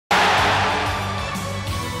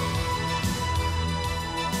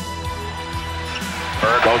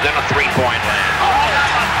then a three-point land. Oh,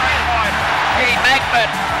 that's a three-point. He makes it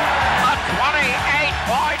a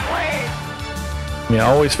 28-point lead. I mean, I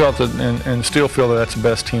always felt that, and still feel that that's the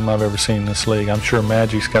best team I've ever seen in this league. I'm sure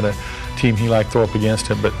Magic's got a team he liked to throw up against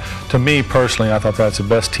it, but to me personally, I thought that's the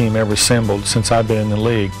best team ever assembled since I've been in the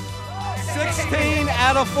league. 16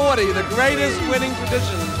 out of 40, the greatest winning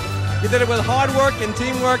tradition. You did it with hard work and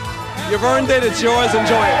teamwork. You've earned it. It's yours.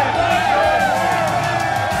 Enjoy it.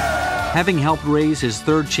 Having helped raise his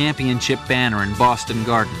third championship banner in Boston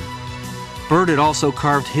Garden, Bird had also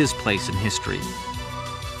carved his place in history.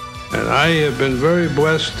 And I have been very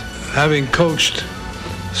blessed having coached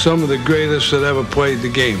some of the greatest that ever played the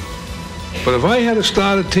game. But if I had to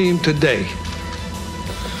start a team today,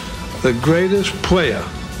 the greatest player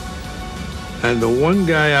and the one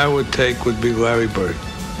guy I would take would be Larry Bird.